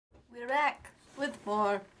back with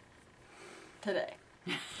more today.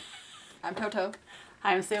 I'm Toto.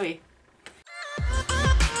 I'm Sui.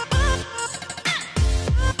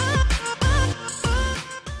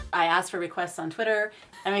 I asked for requests on Twitter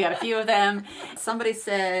and we got a few of them. Somebody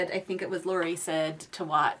said, I think it was Lori, said to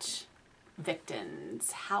watch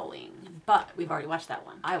Victon's Howling, but we've already watched that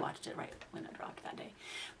one. I watched it right when it dropped that day.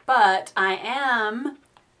 But I am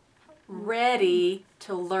ready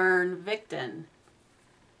to learn Victon.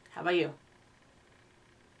 How about you?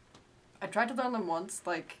 I tried to learn them once,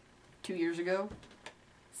 like 2 years ago.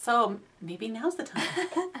 So maybe now's the time.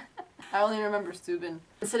 I only remember Subin.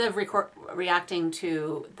 Instead of reacting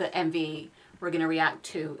to the MV, we're going to react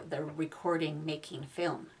to the recording making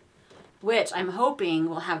film, which I'm hoping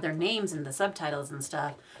will have their names in the subtitles and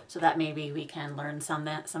stuff, so that maybe we can learn some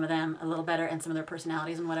of them a little better and some of their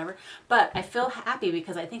personalities and whatever. But I feel happy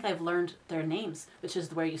because I think I've learned their names, which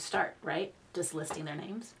is where you start, right? Just listing their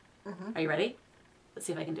names. Mm-hmm. Are you ready? Let's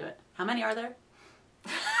see if I can do it. How many are there?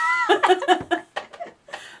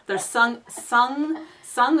 There's Sung-woo,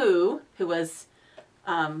 who was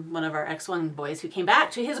one of our X1 boys who came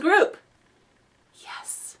back to his group.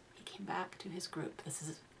 Yes, he came back to his group. This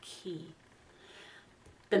is key.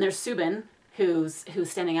 Then there's Subin, who's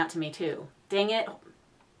standing out to me too. Dang it.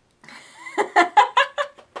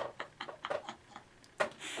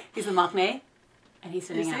 He's the maknae, and he's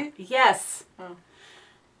standing out. Yes. Oh.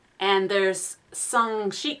 And there's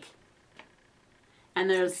Sung-shik,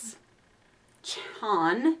 and there's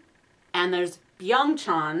Chan, and there's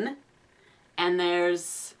Byung-chan, and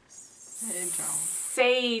there's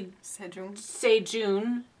Sejun,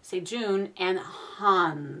 and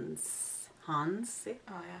Hans. Hans?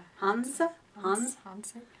 Oh yeah. Hans?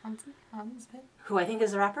 Who I think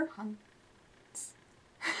is a rapper? Hans.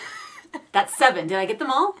 That's 7. Did I get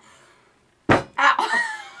them all? Ow!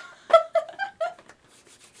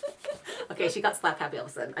 Okay, she got slap happy all of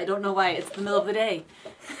a sudden. I don't know why. It's the middle of the day.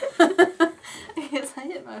 Yes, I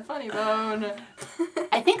hit my funny bone.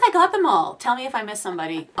 I think I got them all. Tell me if I missed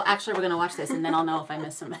somebody. Well, actually, we're going to watch this and then I'll know if I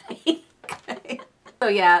missed somebody. Okay. So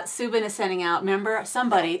yeah, Subin is sending out. Remember,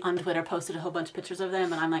 somebody on Twitter posted a whole bunch of pictures of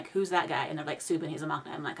them and I'm like, who's that guy? And they're like, Subin, he's a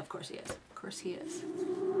maknae. I'm like, of course he is. Of course he is.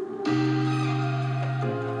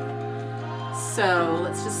 So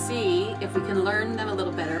let's just see if we can learn them a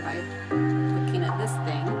little better by looking at this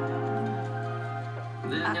thing.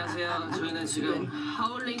 네, 안녕하세요. 저희는 지금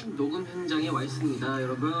하울링 녹음 현장에 와 있습니다,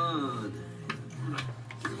 여러분.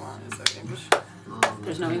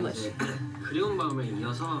 There's no English. 그리운 마음에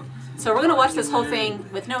이어서 So we're going to watch this whole thing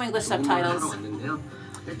with no English subtitles,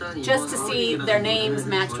 just to see their names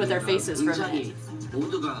matched with their faces for a minute.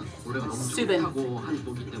 모두가 노래가 너무 좋다고 한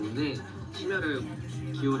곡이기 때문에 심혈을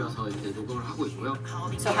기울여서 이렇게 녹음을 하고 있고요.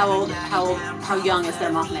 So how young is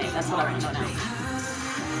their maknae? That's what I want to know now.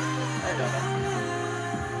 I don't know.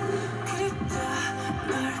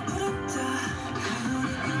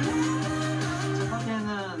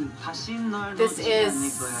 This is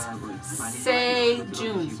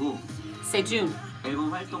Sejun. Sejun.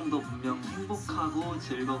 앨범 활동도 분명 행복하고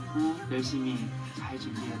즐겁고 열심히 잘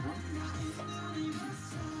준비해서.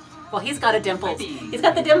 Well, he's got a dimples. He's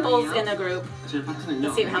got the dimples in the group.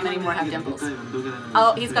 Let's see how many more have dimples.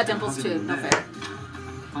 Oh, he's got dimples too. No fair.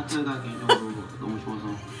 파트가 개인적으로 너무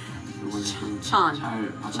좋아서 Chan.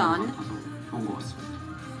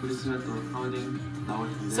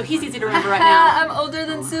 So he's easy to remember right now. I'm older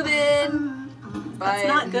than Subin. That's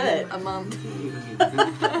not good. A month.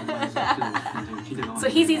 So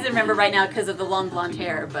he's easy to remember right now because of the long blonde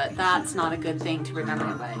hair, but that's not a good thing to remember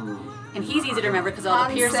him by. And he's easy to remember because of all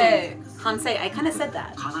the piercing. Hansei. I kind of said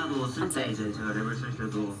that. Hansei.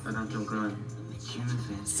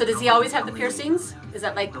 So does he always have the piercings? Is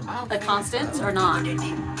that like a constant or not?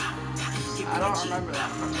 I don't remember that.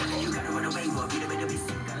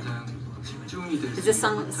 Is this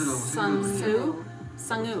Sung-woo?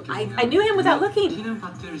 Sung-woo. I knew him without looking.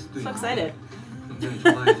 So excited.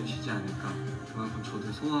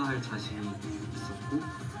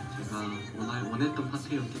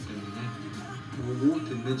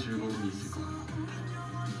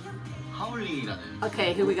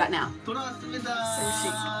 Okay, who we got now?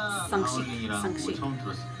 Sung-shik.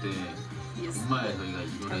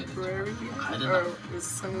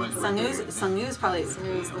 Sung-woo's probably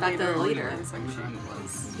back the leader.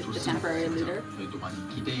 The temporary leader.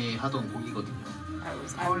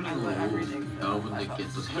 I'm reading. 여러분들께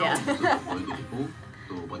또 새로운 모습을 보여드리고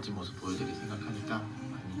또 멋진 모습 보여드릴 생각하니까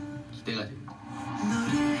많이 기대가 됩니다.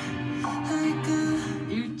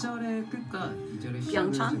 1절의 끝과 2절의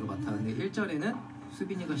시작을 제가 맡았는데 1절에는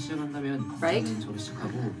수빈이가 시작한다면 2절은 저를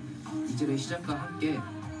시작하고 2절의 시작과 함께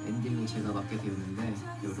엔딩을 제가 맡게 되었는데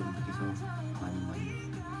여러분들께서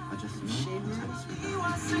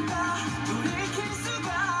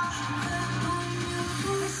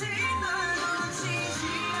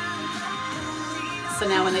So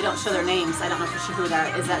now when they don't show their names, I don't know for sure who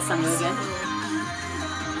that is. That Sungwoo again?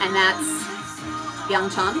 And that's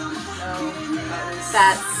Byungchan? No,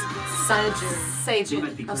 That's Seju. Seju.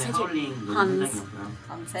 Oh,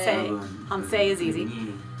 Seju. Hanse is easy.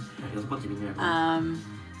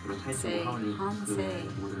 Hanse.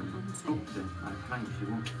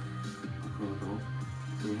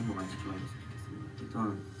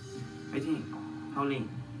 화이팅! 하울링!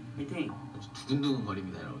 화이팅! 두근두근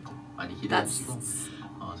거립니다, 여러분들. 많이 기대해주시고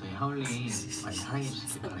저희 하울링 많이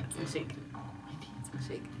사랑해주시길 바랄게요.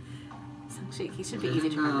 He should be easy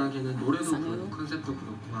to remember. 생각에는 노래도 그렇고 컨셉도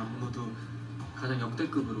그렇고 안무도 가장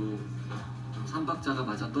역대급으로 좀 삼박자가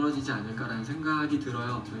맞아 떨어지지 않을까라는 생각이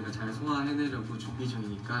들어요. 저희가 잘 소화해내려고 준비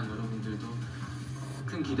중이니까 여러분들도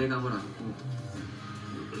큰 기대감을 안고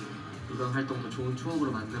이번 활동도 좋은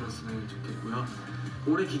추억으로 만들었으면 좋겠고요.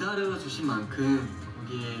 오래 기다려주신 만큼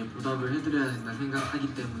거기에 보답을 해드려야 된다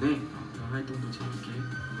생각하기 때문에 이번 활동도 재밌게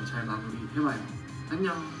잘 마무리해봐요.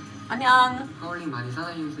 안녕. 안녕. 하울링 많이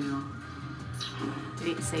사랑해주세요. Did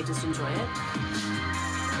he say just enjoy it?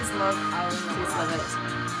 Please love Howling. Please love it.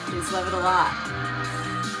 Please love it a lot.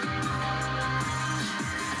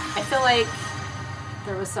 I feel like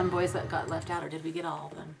there was some boys that got left out, or did we get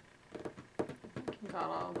all of them? Got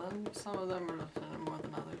all of them. Some of them are left out more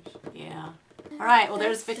than others. Yeah. All right. Well,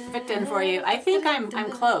 there's Victon for you. I think I'm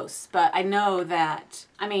close, but I know that.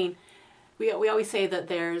 I mean, we always say that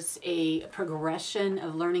there's a progression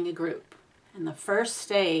of learning a group. And the first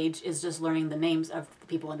stage is just learning the names of the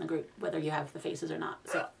people in the group, whether you have the faces or not.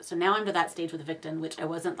 So now I'm to that stage with Victon, which I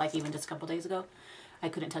wasn't like even just a couple days ago. I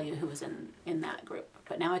couldn't tell you who was in that group,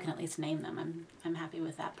 but now I can at least name them. I'm happy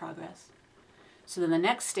with that progress. So then the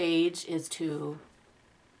next stage is to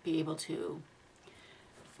be able to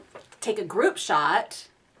take a group shot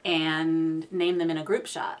and name them in a group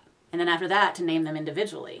shot, and then after that to name them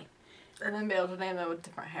individually, and then be able to name them with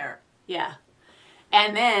different hair. Yeah,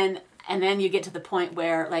 and then you get to the point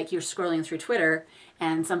where like you're scrolling through Twitter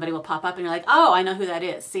and somebody will pop up and you're like, oh, I know who that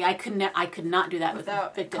is. See, I could not do that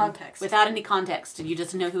without with Victon. Context. Without any context. You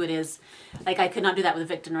just know who it is. Like I could not do that with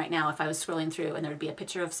Victon right now. If I was scrolling through and there would be a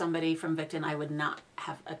picture of somebody from Victon, I would not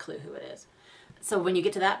have a clue who it is. So when you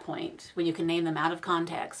get to that point, when you can name them out of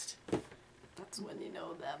context, that's when you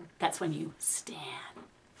know them. That's when you stan.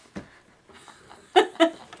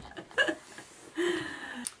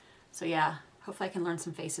 So yeah, hopefully I can learn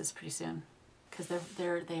some faces pretty soon, because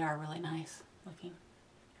they are really nice looking.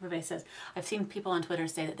 Everybody says, I've seen people on Twitter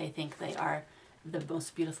say that they think they are the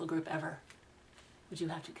most beautiful group ever. Would you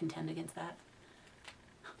have to contend against that?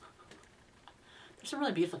 There's some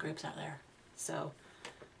really beautiful groups out there. So,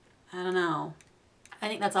 I don't know. I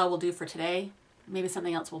think that's all we'll do for today. Maybe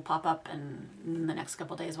something else will pop up in the next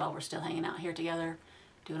couple days while we're still hanging out here together,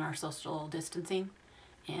 doing our social distancing,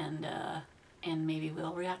 and maybe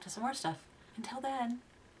we'll react to some more stuff. Until then.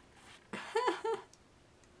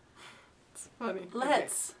 It's funny.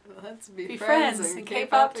 Let's be friends and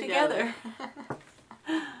K-pop together.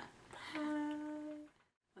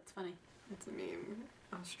 That's funny. It's a meme.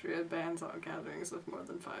 Austria bans all gatherings of more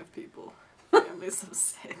than 5 people. Families of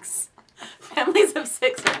 6. Families of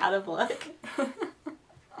 6 are out of luck.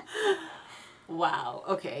 Wow.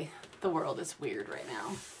 Okay. The world is weird right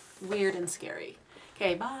now. Weird and scary.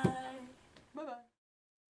 Okay, bye.